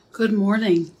Good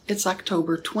morning. It's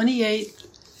October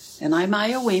 28th, and I'm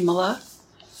Aya Wimala.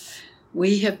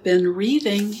 We have been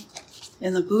reading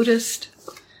in the Buddhist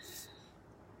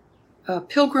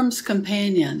Pilgrim's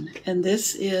Companion, and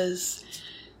this is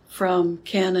from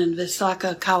Canon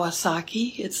Visakha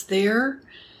Kawasaki. It's their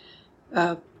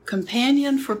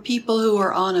companion for people who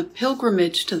are on a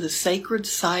pilgrimage to the sacred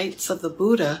sites of the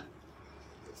Buddha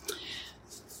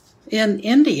in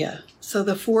India. So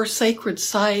the four sacred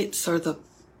sites are the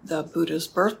Buddha's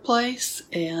birthplace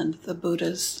and the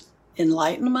Buddha's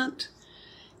enlightenment,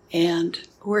 and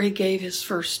where he gave his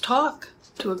first talk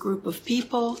to a group of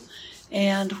people,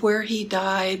 and where he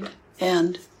died,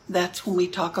 and that's when we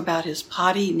talk about his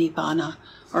Pariនិbbāna,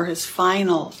 or his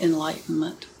final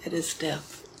enlightenment at his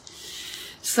death.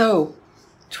 So,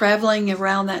 traveling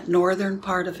around that northern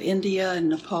part of India and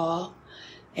Nepal,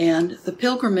 and the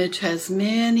pilgrimage has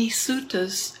many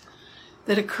suttas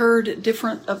that occurred at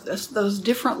those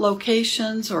different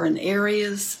locations or in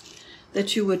areas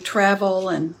that you would travel,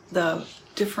 and the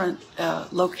different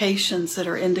locations that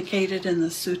are indicated in the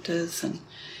suttas and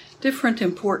different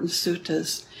important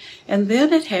suttas. And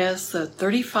then it has the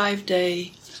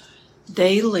 35-day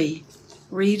daily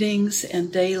readings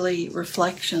and daily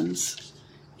reflections.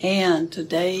 And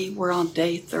today we're on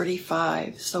day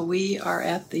 35. So we are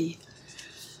at the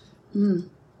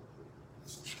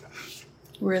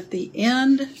we're at the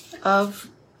end of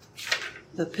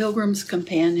the Pilgrim's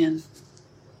Companion.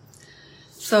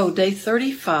 So day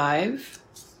 35.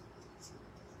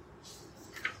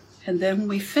 And then when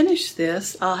we finish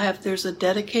this, there's a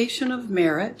dedication of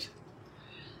merit,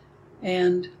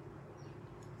 and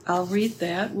I'll read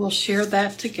that. We'll share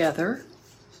that together,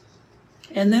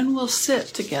 and then we'll sit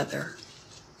together.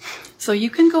 So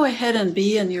you can go ahead and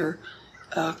be in your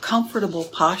comfortable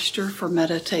posture for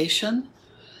meditation,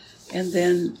 and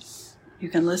then you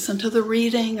can listen to the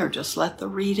reading or just let the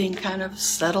reading kind of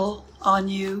settle on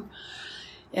you.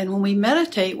 And when we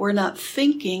meditate, we're not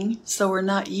thinking, so we're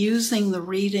not using the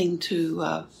reading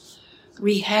to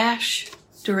rehash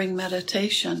during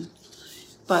meditation.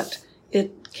 But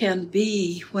it can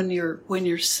be when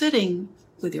you're sitting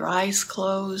with your eyes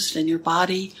closed and your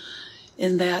body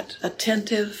in that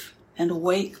attentive and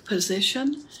awake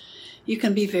position, you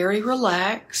can be very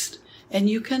relaxed. And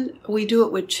we do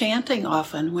it with chanting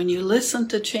often. When you listen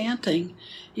to chanting,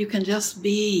 you can just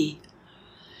be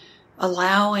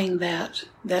allowing that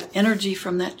energy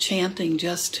from that chanting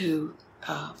just to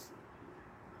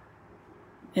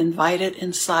invite it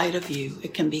inside of you.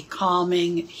 It can be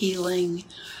calming, healing,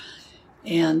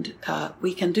 and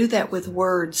we can do that with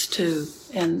words too,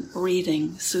 and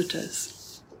reading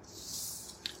suttas.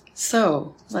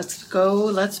 So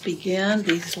let's begin.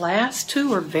 These last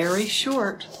two are very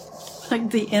short.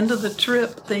 Like the end of the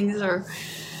trip, things are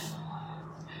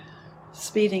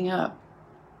speeding up.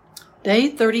 Day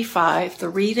 35, the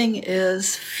reading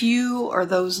is Few Are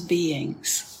Those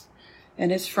Beings,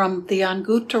 and it's from the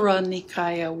Anguttara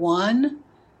Nikaya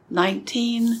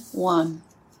 1:19:1.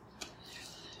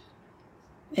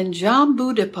 In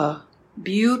Jambudvipa,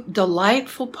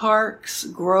 delightful parks,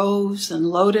 groves, and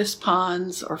lotus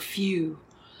ponds are few,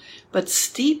 but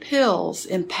steep hills,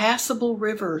 impassable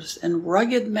rivers, and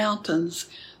rugged mountains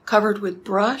covered with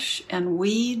brush and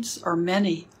weeds are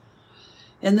many.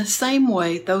 In the same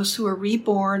way, those who are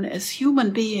reborn as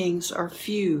human beings are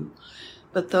few,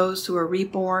 but those who are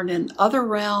reborn in other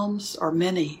realms are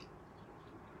many.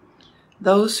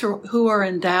 Those who are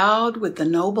endowed with the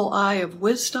noble eye of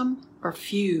wisdom are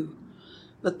few,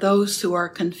 but those who are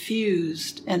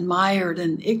confused and mired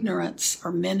in ignorance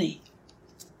are many.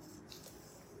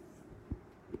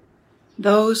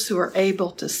 Those who are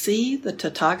able to see the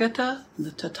Tathagata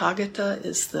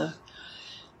is the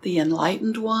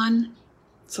enlightened one,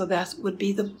 so that would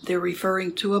be they're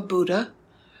referring to a Buddha.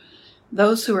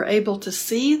 Those who are able to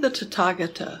see the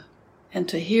Tathagata and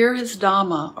to hear his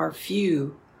Dhamma are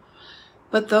few,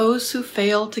 but those who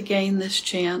fail to gain this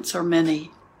chance are many.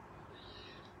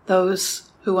 Those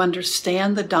who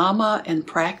understand the Dhamma and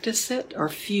practice it are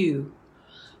few,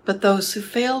 but those who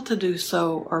fail to do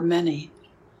so are many.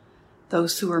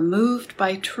 Those who are moved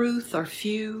by truth are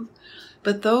few,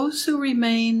 but those who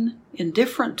remain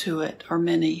indifferent to it are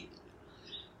many.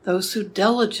 Those who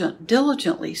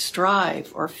diligently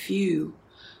strive are few,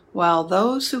 while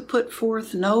those who put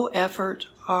forth no effort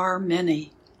are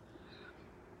many.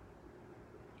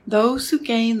 Those who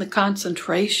gain the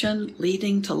concentration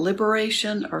leading to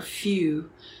liberation are few,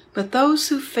 but those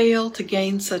who fail to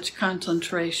gain such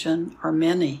concentration are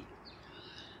many.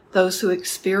 Those who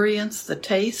experience the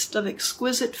taste of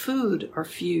exquisite food are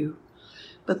few,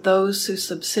 but those who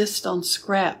subsist on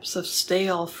scraps of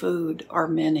stale food are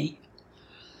many.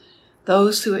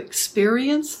 Those who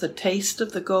experience the taste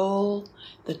of the goal,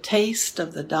 the taste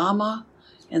of the Dhamma,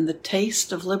 and the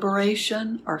taste of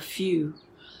liberation are few,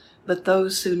 but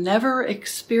those who never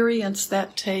experience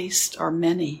that taste are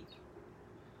many.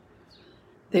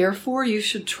 Therefore, you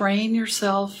should train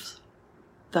yourself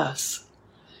thus.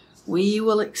 We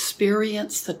will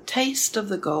experience the taste of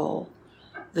the goal,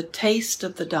 the taste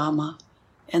of the Dhamma,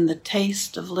 and the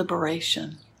taste of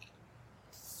liberation.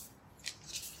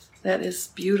 That is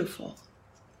beautiful.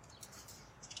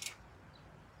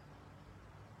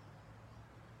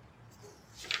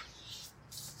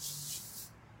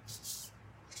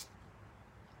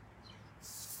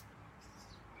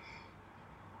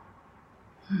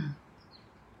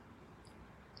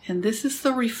 And this is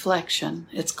the reflection.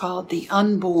 It's called The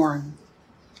Unborn.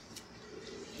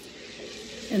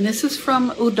 And this is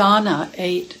from Udana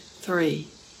 8:3.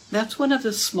 That's one of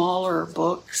the smaller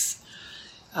books,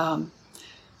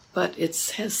 but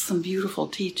it has some beautiful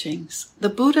teachings. The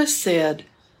Buddha said,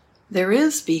 "There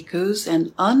is, bhikkhus,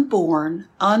 an unborn,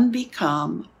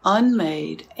 unbecome,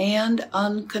 unmade, and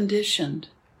unconditioned.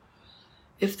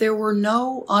 If there were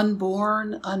no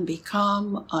unborn,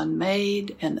 unbecome,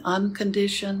 unmade, and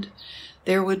unconditioned,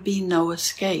 there would be no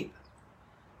escape.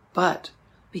 But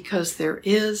because there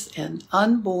is an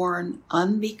unborn,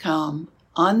 unbecome,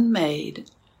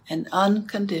 unmade, and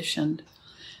unconditioned,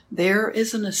 there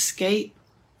is an escape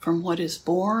from what is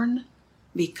born,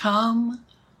 become,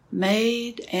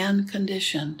 made, and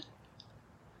conditioned."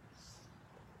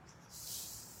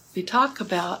 We talk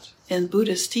about in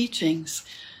Buddhist teachings,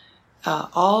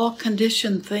 all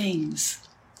conditioned things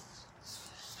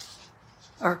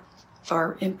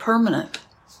are impermanent.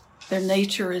 Their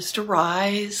nature is to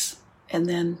rise and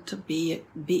then to be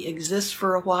exist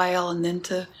for a while and then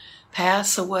to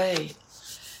pass away.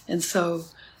 And so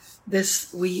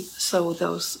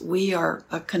we are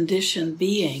a conditioned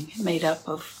being made up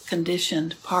of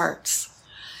conditioned parts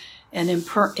and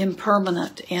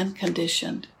impermanent and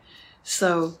conditioned.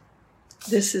 So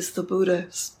this is the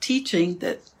Buddha's teaching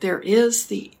that there is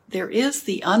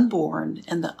the unborn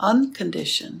and the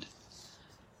unconditioned.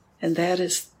 And that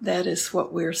is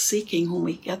what we're seeking when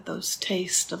we get those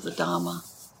tastes of the Dhamma.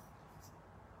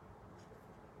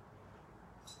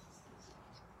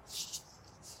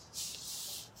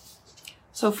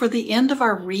 So for the end of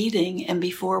our reading and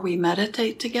before we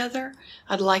meditate together,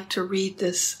 I'd like to read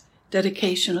this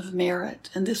dedication of merit.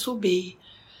 And this will be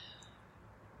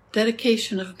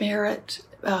dedication of merit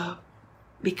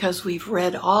because we've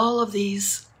read all of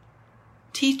these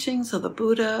teachings of the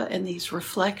Buddha and these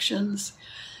reflections,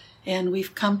 and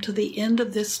we've come to the end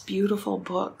of this beautiful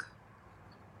book.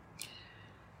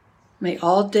 May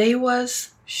all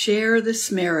Devas share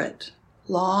this merit.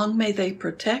 Long may they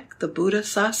protect the Buddha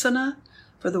Sasana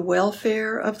for the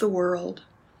welfare of the world.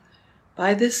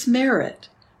 By this merit,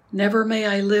 never may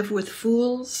I live with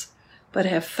fools, but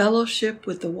have fellowship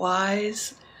with the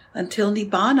wise until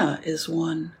Nibbana is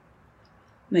won.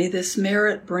 May this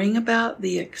merit bring about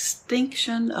the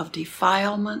extinction of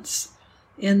defilements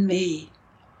in me.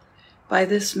 By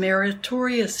this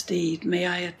meritorious deed may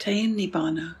I attain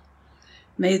Nibbana.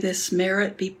 May this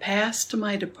merit be passed to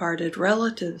my departed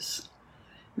relatives.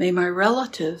 May my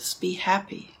relatives be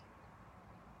happy.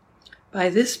 By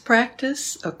this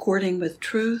practice, according with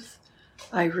truth,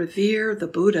 I revere the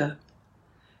Buddha.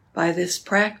 By this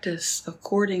practice,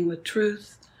 according with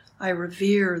truth, I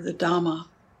revere the Dhamma.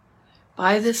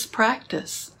 By this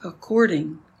practice,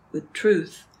 according with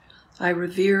truth, I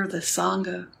revere the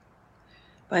Sangha.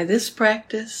 By this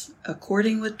practice,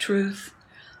 according with truth,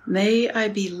 may I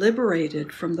be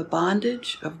liberated from the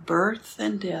bondage of birth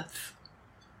and death.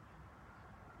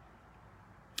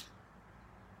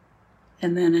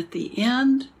 And then at the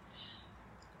end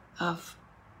of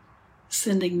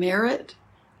sending merit,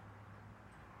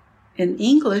 in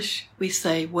English we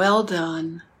say, "Well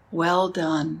done, well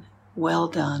done, well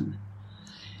done."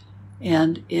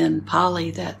 And in Pali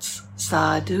that's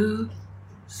sadhu,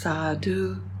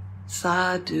 sadhu,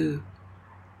 sadhu.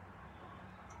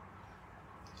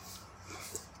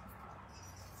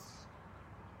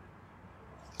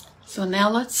 So now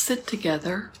let's sit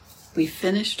together. We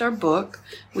finished our book.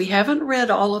 We haven't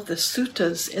read all of the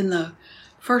suttas in the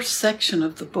first section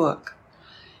of the book,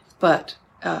 but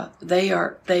they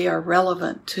are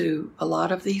relevant to a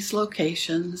lot of these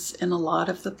locations and a lot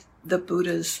of the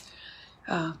Buddha's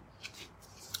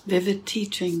vivid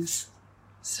teachings.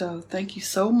 So thank you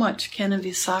so much, Ken and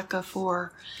Visakha,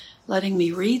 for letting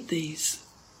me read these.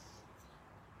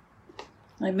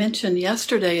 I mentioned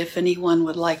yesterday if anyone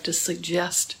would like to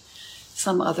suggest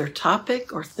some other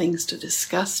topic or things to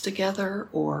discuss together,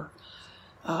 or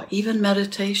even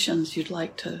meditations you'd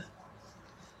like to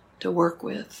to work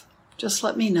with, just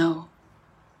let me know.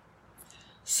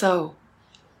 So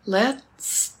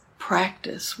let's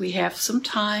practice. We have some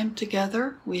time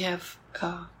together. We have,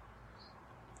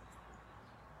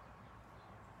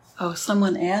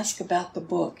 someone asked about the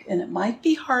book, and it might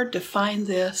be hard to find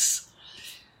this.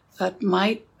 I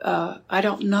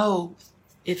don't know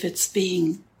if it's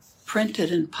being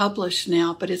printed and published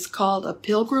now, but it's called A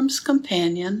Pilgrim's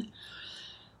Companion,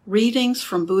 Readings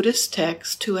from Buddhist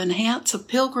Texts to Enhance a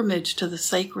Pilgrimage to the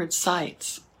Sacred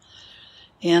Sites.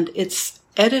 And it's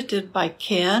edited by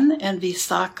Ken and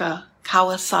Visakha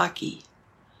Kawasaki.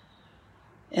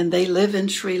 And they live in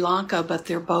Sri Lanka, but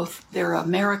they're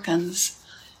Americans,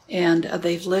 and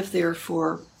they've lived there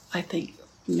for, I think,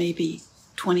 maybe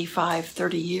 25,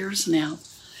 30 years now.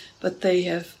 But they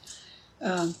have,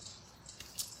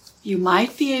 you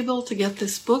might be able to get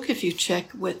this book if you check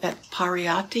at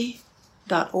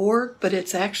pariyatti.org, but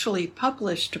it's actually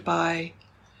published by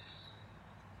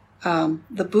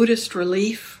the Buddhist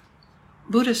Relief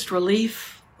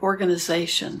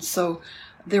Organization. So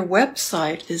their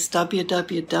website is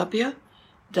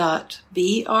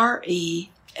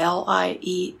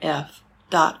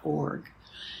www.brelief.org.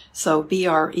 So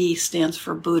BRE stands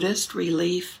for Buddhist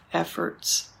Relief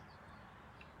Efforts.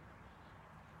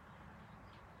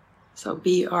 So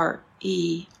BRELIEF.org.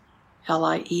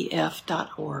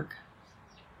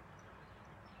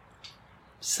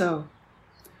 So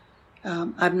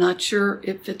I'm not sure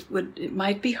if it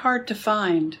might be hard to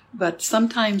find, but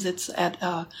sometimes it's at,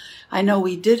 I know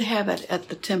we did have it at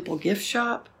the Temple Gift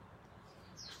Shop,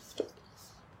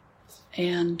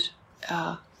 and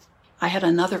I had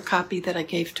another copy that I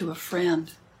gave to a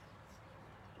friend.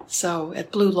 So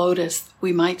at Blue Lotus,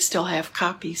 we might still have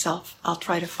copies. I'll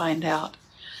try to find out.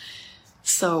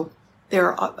 So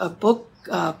there are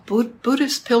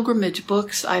Buddhist pilgrimage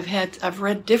books. I've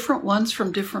read different ones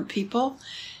from different people,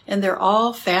 and they're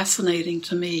all fascinating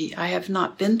to me. I have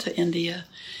not been to India,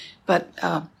 but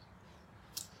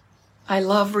I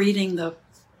love reading the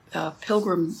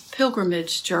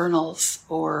pilgrimage journals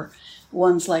or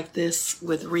ones like this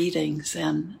with readings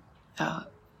and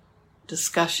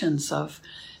discussions of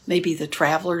maybe the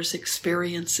travelers'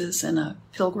 experiences in a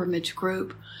pilgrimage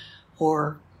group,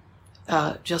 or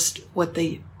just what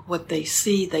they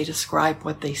see. They describe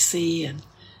what they see and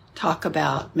talk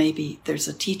about, maybe there's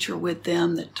a teacher with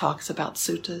them that talks about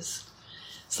suttas.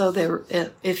 So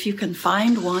if you can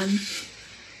find one,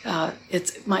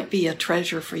 it might be a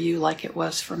treasure for you, like it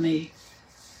was for me,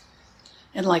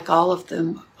 and like all of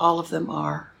them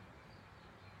are.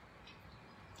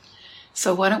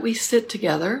 So why don't we sit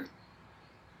together,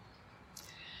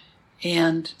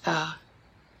 and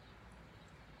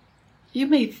you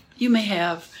may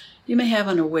have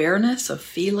an awareness of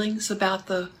feelings about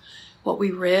what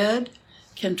we read,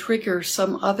 can trigger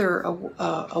some other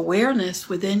awareness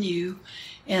within you,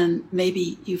 and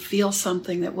maybe you feel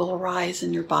something that will arise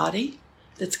in your body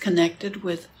that's connected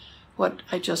with what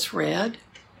I just read.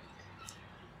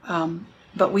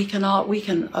 But we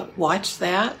can watch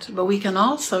that, but we can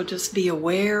also just be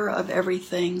aware of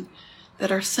everything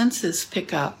that our senses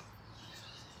pick up.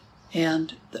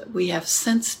 And we have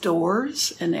sense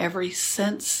doors, and every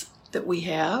sense that we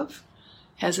have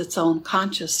has its own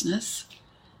consciousness.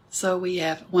 So we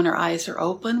have, when our eyes are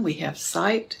open, we have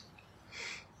sight,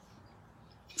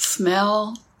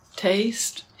 smell,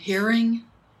 taste, hearing,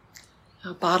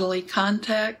 bodily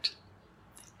contact,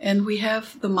 and we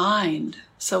have the mind.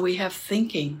 So we have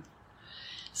thinking.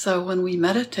 So when we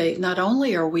meditate, not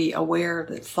only are we aware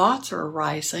that thoughts are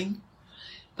arising,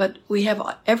 but we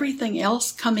have everything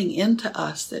else coming into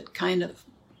us that kind of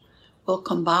will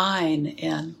combine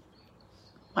and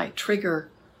might trigger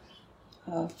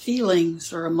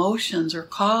feelings or emotions, or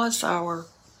cause our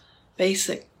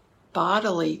basic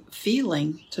bodily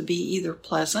feeling to be either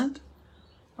pleasant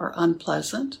or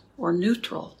unpleasant or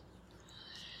neutral.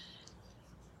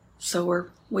 So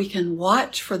we can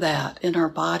watch for that in our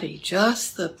body,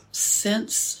 just the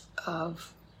sense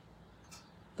of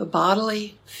the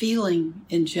bodily feeling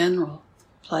in general,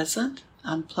 pleasant,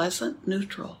 unpleasant,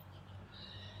 neutral.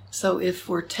 So if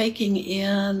we're taking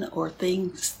in, or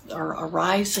things are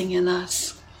arising in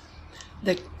us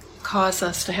that cause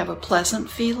us to have a pleasant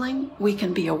feeling, we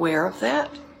can be aware of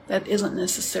that. That isn't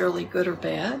necessarily good or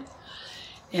bad.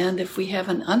 And if we have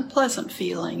an unpleasant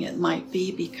feeling, it might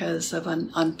be because of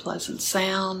an unpleasant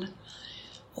sound,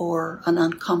 or an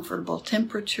uncomfortable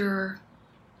temperature,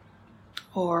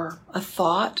 or a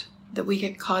thought that we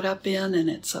get caught up in, and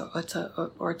it's a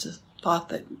thought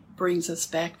that brings us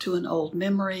back to an old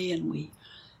memory, and we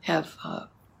have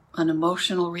an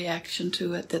emotional reaction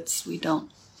to it that we don't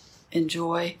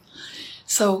enjoy.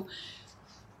 So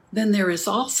then there is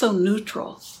also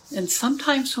neutral. And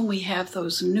sometimes when we have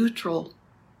those neutral,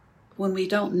 when we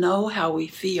don't know how we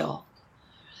feel,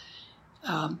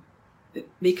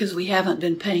 because we haven't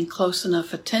been paying close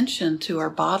enough attention to our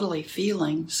bodily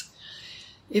feelings,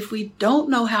 if we don't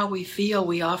know how we feel,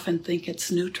 we often think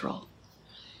it's neutral.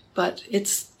 But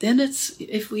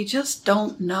if we just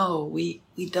don't know, we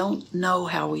don't know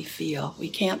how we feel, we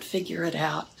can't figure it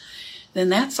out, then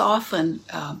that's often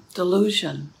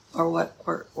delusion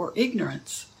or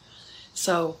ignorance.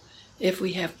 So if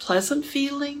we have pleasant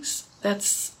feelings,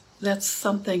 that's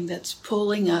something that's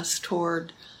pulling us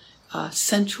toward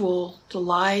sensual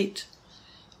delight.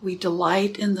 We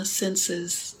delight in the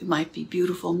senses. It might be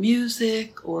beautiful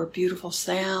music or beautiful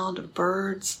sound of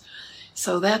birds.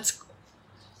 So that's,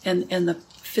 and the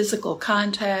physical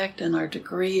contact and our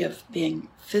degree of being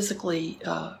physically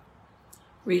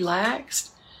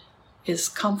relaxed is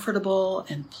comfortable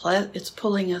and it's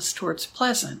pulling us towards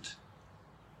pleasant.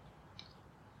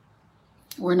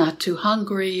 We're not too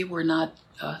hungry. We're not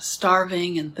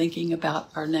starving and thinking about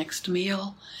our next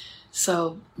meal.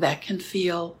 So that can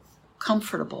feel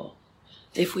comfortable.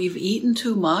 If we've eaten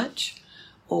too much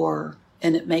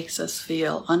and it makes us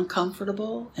feel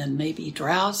uncomfortable and maybe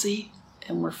drowsy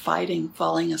and we're fighting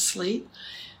falling asleep,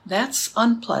 that's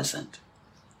unpleasant.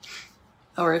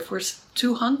 Or if we're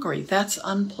too hungry, that's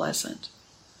unpleasant.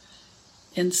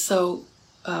 And so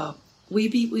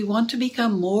we want to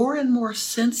become more and more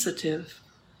sensitive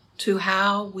to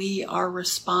how we are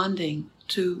responding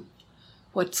to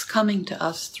what's coming to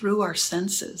us through our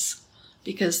senses,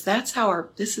 because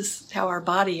this is how our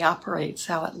body operates,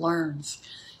 how it learns.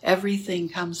 Everything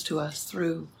comes to us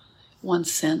through one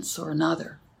sense or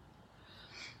another.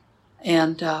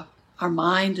 And our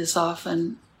mind is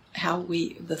often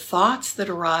the thoughts that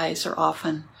arise are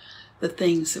often the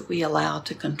things that we allow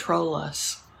to control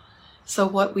us. So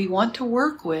what we want to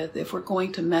work with, if we're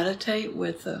going to meditate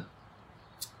with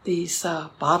these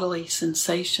bodily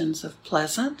sensations of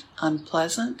pleasant,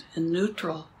 unpleasant, and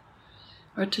neutral,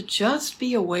 or to just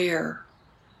be aware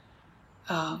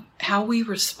how we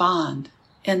respond.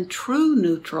 And true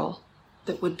neutral,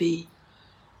 that would be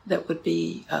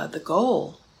the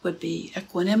goal, would be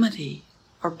equanimity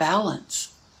or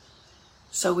balance.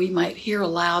 So we might hear a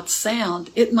loud sound.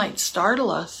 It might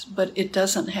startle us, but it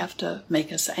doesn't have to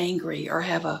make us angry or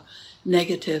have a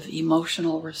negative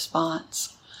emotional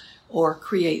response or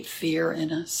create fear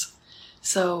in us.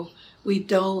 So we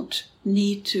don't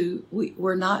need to,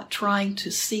 we're not trying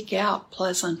to seek out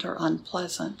pleasant or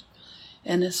unpleasant.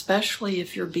 And especially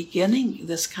if you're beginning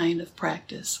this kind of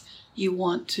practice, you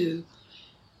want to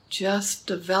just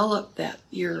develop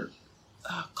your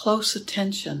close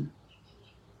attention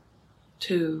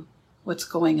to what's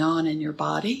going on in your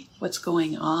body, what's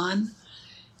going on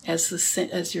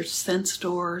as your sense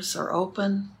doors are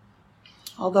open.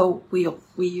 Although we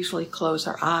usually close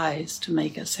our eyes to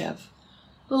make us have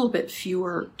a little bit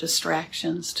fewer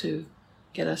distractions to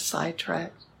get us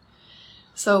sidetracked.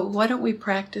 So why don't we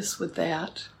practice with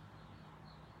that?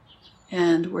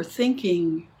 And we're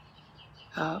thinking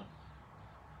and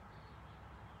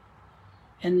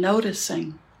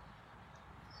noticing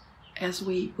as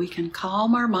we can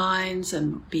calm our minds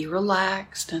and be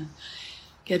relaxed and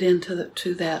get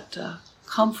into that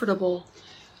comfortable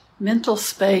mental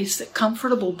space, a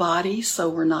comfortable body, so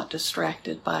we're not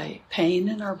distracted by pain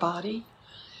in our body.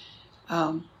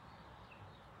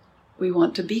 We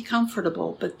want to be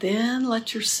comfortable, but then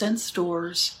let your sense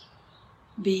doors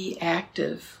be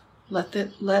active.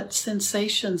 Let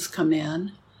sensations come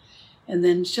in, and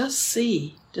then just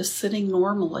sitting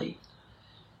normally.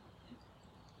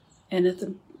 And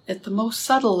at the most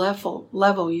subtle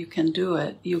level you can do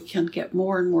it. You can get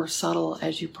more and more subtle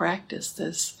as you practice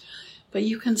this. But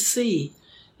you can see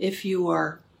if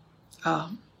if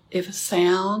a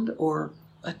sound or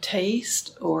a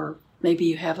taste, or maybe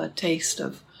you have a taste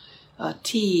of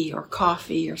tea or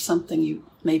coffee or something, you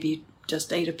maybe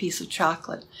just ate a piece of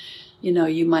chocolate.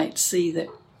 You might see that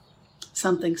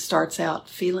something starts out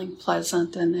feeling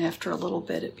pleasant, and after a little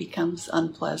bit it becomes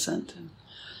unpleasant.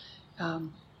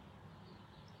 And,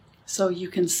 so you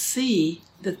can see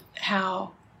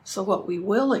so what we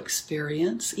will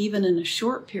experience, even in a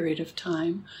short period of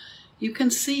time, you can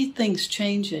see things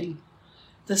changing.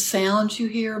 The sounds you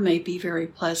hear may be very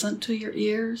pleasant to your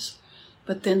ears,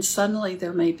 but then suddenly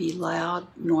there may be loud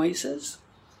noises.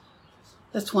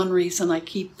 That's one reason I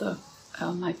keep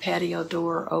my patio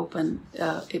door open.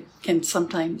 It can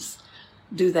sometimes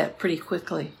do that pretty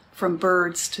quickly, from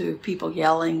birds to people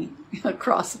yelling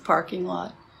across the parking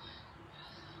lot,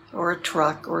 or a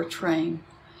truck or a train.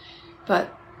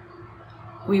 But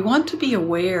we want to be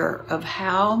aware of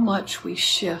how much we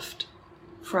shift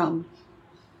from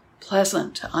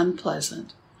pleasant to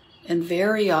unpleasant, and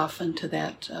very often to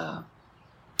that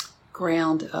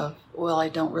ground of, well, I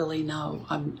don't really know.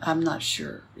 I'm not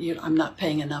sure. I'm not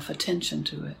paying enough attention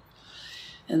to it.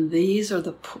 And these are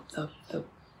the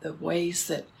ways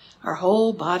that our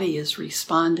whole body is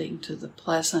responding to the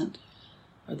pleasant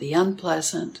or the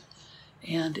unpleasant.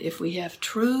 And if we have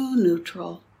true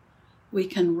neutral, we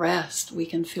can rest, we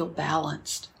can feel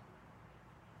balanced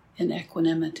in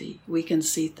equanimity. We can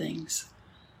see things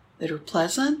that are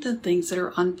pleasant and things that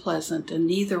are unpleasant, and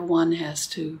neither one has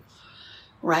to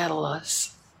rattle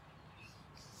us.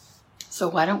 So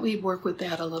why don't we work with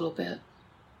that a little bit?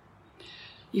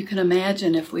 You can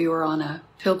imagine if we were on a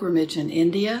pilgrimage in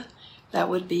India, that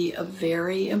would be a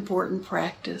very important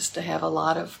practice to have a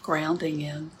lot of grounding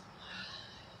in.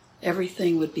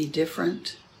 Everything would be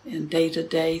different, and day to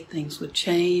day things would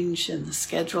change, and the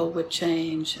schedule would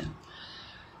change, and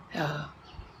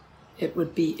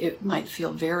it might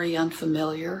feel very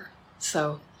unfamiliar.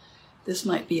 So this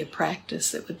might be a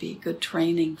practice that would be good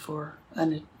training for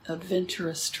an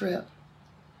adventurous trip.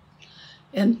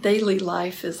 And daily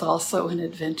life is also an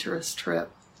adventurous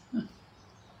trip.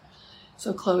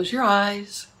 So close your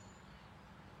eyes.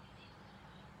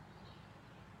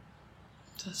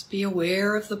 Just be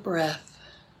aware of the breath.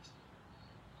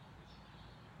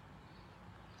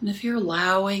 And if you're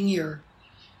allowing your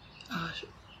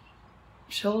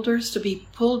shoulders to be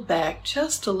pulled back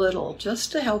just a little,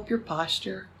 just to help your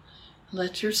posture,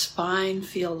 let your spine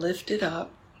feel lifted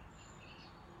up.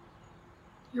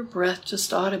 Your breath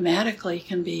just automatically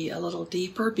can be a little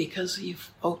deeper because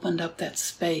you've opened up that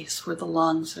space where the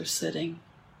lungs are sitting.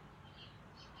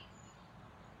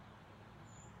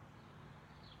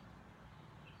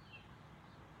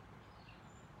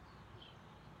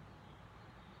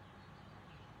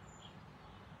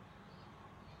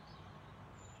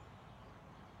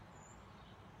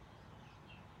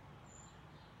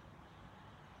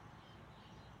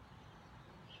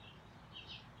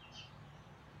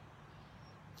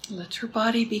 Let your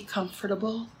body be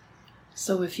comfortable.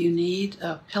 So if you need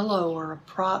a pillow or a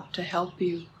prop to help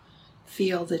you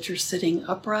feel that you're sitting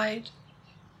upright,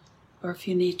 or if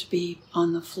you need to be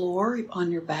on the floor,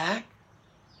 on your back,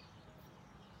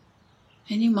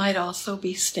 and you might also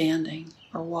be standing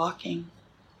or walking.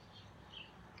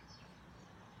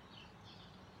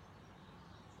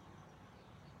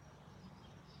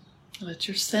 Let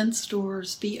your sense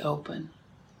doors be open.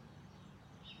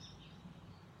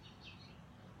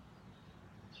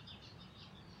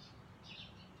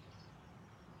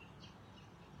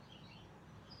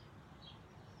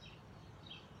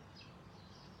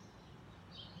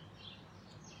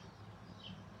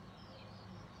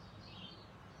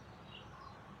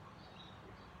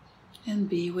 And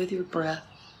be with your breath.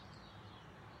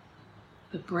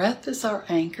 The breath is our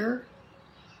anchor.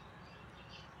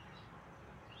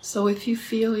 So if you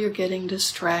feel you're getting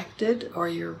distracted or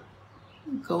you're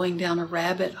going down a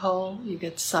rabbit hole, you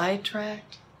get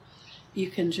sidetracked, you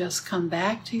can just come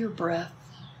back to your breath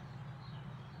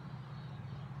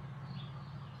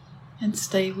and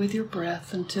stay with your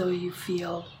breath until you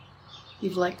feel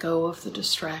you've let go of the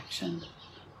distraction.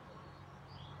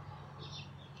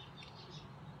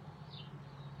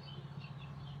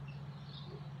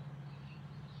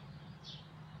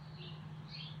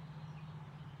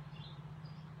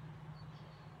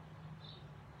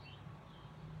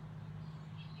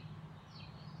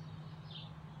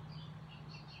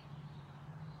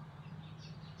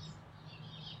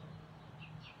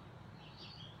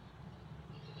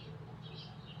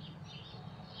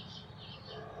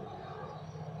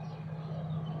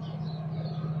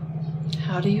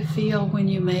 How do you feel when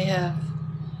you may have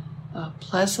a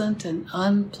pleasant and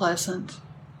unpleasant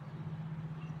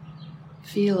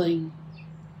feeling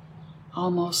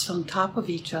almost on top of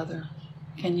each other?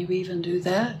 Can you even do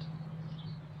that?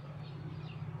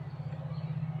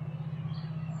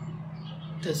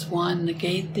 Does one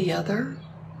negate the other?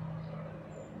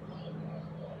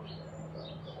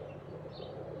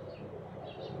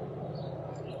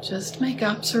 Just make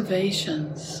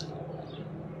observations.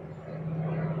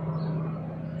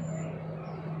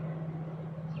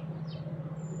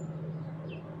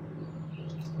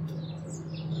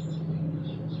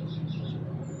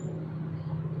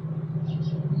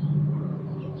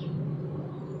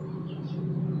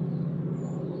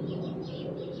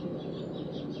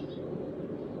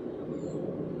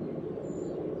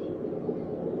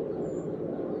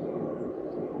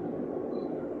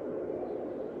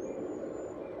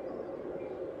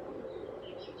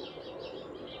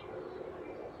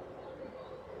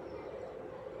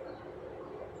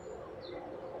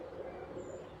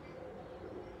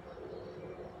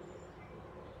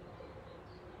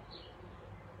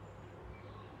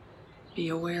 Be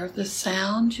aware of the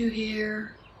sound you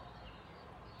hear,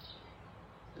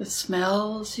 the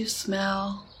smells you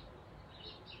smell.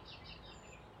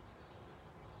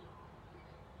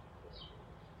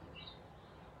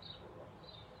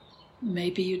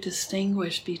 Maybe you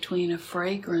distinguish between a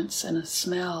fragrance and a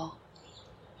smell.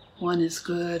 One is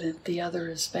good and the other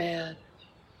is bad.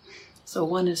 So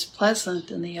one is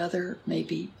pleasant and the other may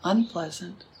be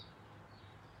unpleasant.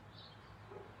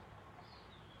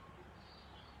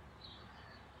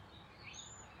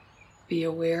 Be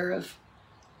aware of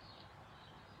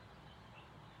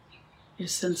your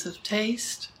sense of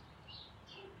taste,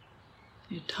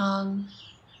 your tongue,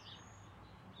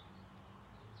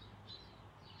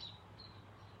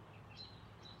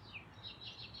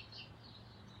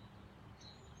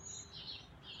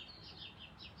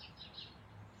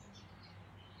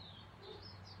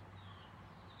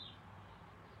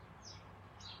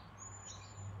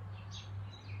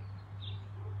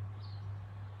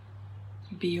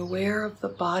 be aware of the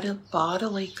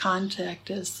bodily contact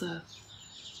as the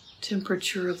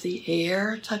temperature of the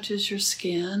air touches your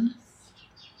skin.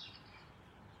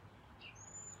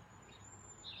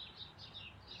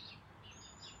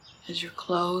 As your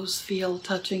clothes feel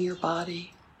touching your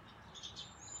body.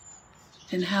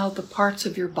 And how the parts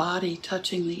of your body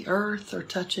touching the earth or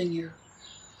touching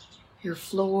your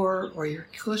floor or your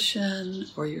cushion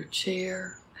or your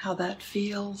chair, how that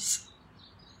feels.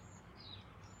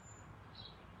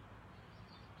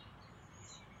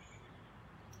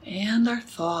 And our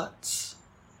thoughts.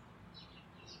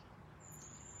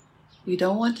 We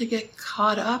don't want to get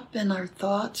caught up in our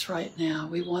thoughts right now.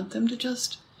 We want them to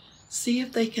just see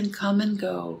if they can come and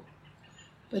go.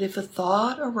 But if a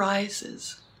thought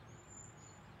arises,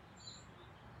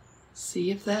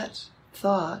 see if that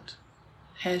thought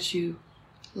has you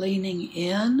leaning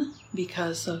in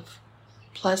because of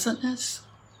pleasantness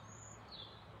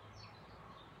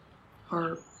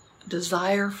or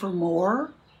desire for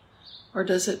more. Or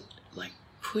does it like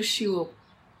push you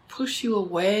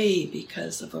away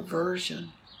because of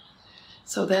aversion?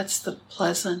 So that's the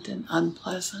pleasant and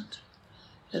unpleasant.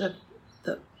 At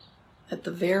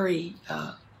the very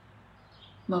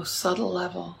most subtle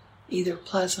level, either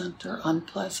pleasant or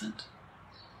unpleasant.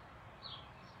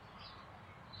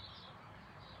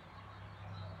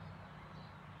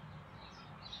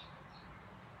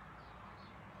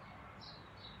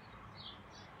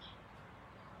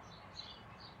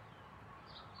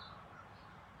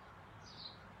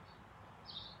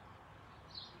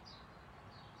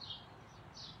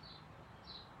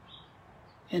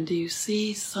 And do you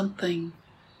see something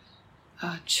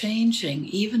changing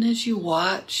even as you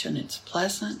watch and it's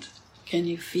pleasant? Can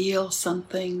you feel some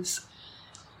things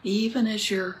even as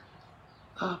you're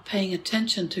paying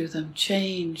attention to them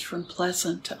change from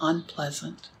pleasant to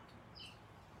unpleasant?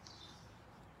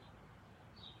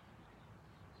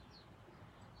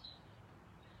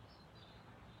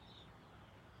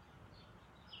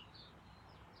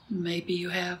 Maybe you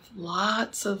have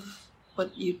lots of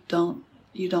what you don't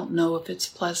know if it's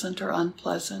pleasant or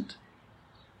unpleasant.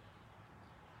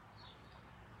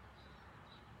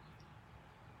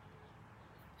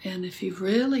 And if you've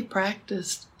really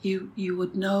practiced, you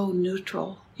would know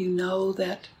neutral. You know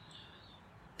that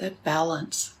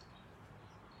balance.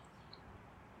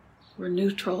 Where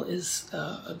neutral is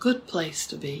a good place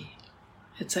to be.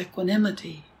 It's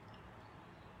equanimity.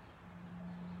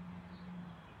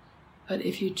 But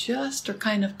if you just are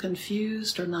kind of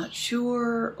confused or not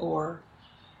sure, or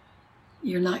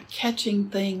you're not catching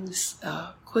things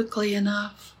quickly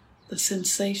enough, the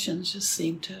sensations just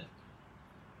seem to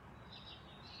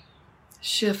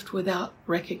shift without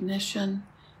recognition,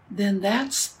 then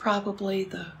that's probably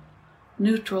the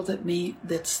neutral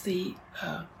that's the,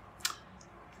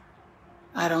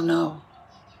 I don't know.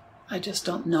 I just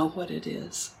don't know what it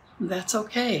is. That's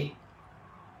okay.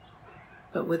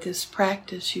 But with this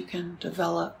practice, you can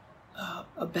develop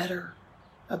a better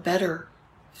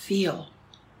feel.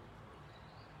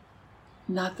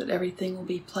 Not that everything will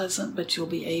be pleasant, but you'll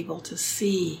be able to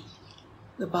see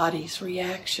the body's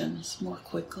reactions more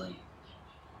quickly.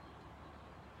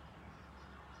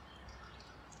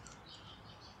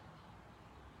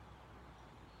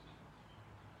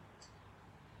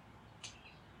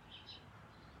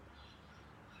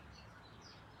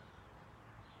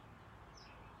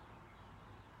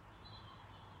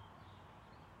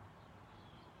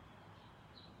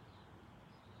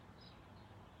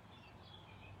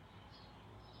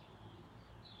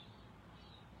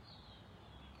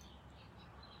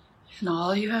 And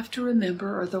all you have to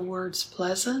remember are the words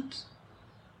pleasant,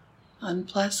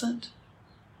 unpleasant,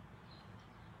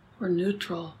 or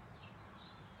neutral.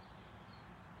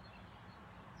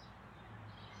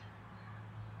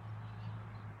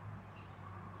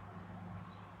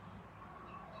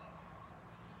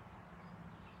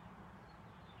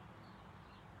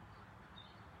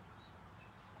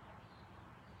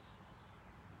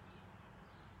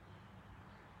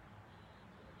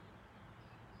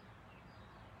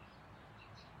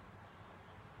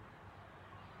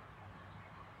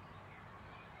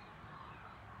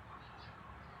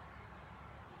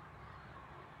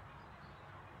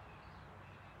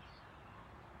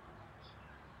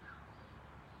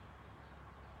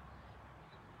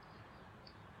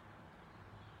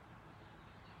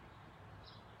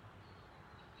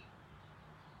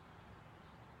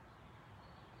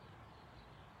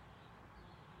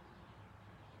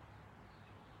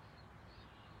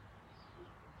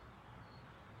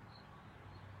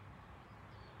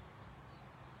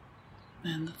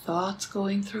 And the thoughts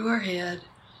going through our head,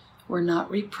 we're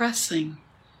not repressing,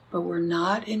 but we're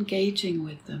not engaging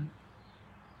with them.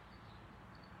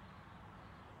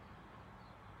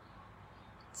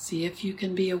 See if you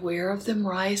can be aware of them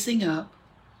rising up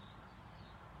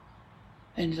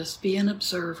and just be an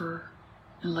observer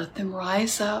and let them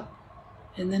rise up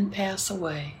and then pass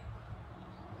away.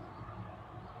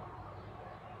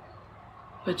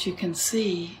 But you can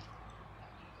see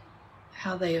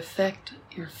how they affect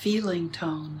your feeling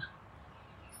tone.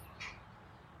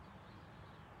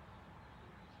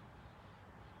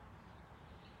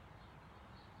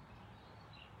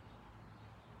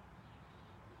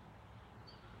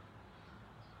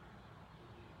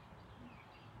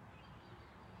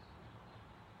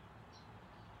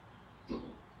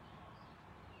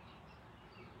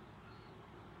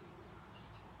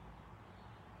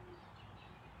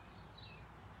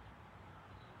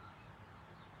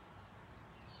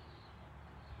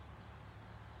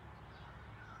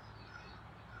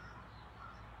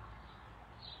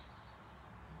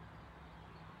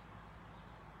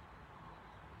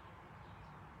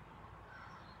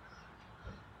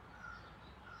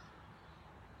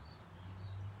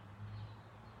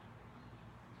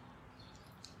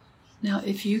 Now,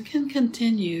 if you can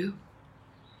continue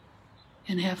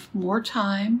and have more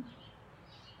time,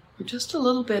 or just a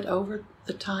little bit over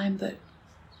the time that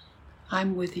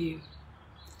I'm with you,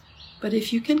 but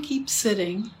if you can keep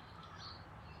sitting,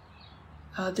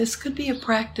 this could be a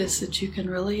practice that you can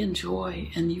really enjoy,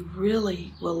 and you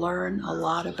really will learn a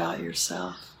lot about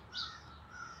yourself.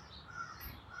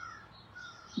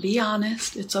 Be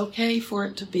honest. It's okay for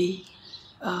it to be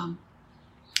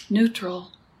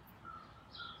neutral.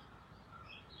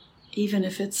 Even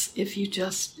if you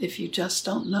just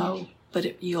don't know,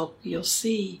 but you'll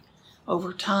see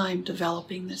over time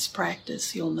developing this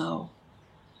practice, you'll know.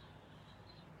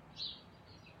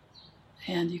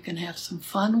 And you can have some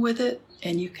fun with it,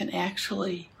 and you can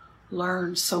actually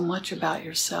learn so much about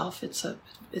yourself. It's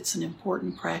an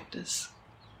important practice.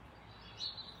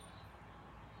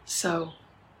 So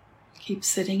keep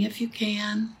sitting if you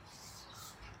can,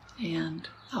 and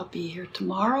I'll be here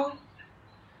tomorrow.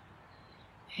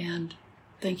 And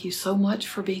thank you so much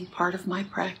for being part of my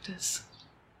practice.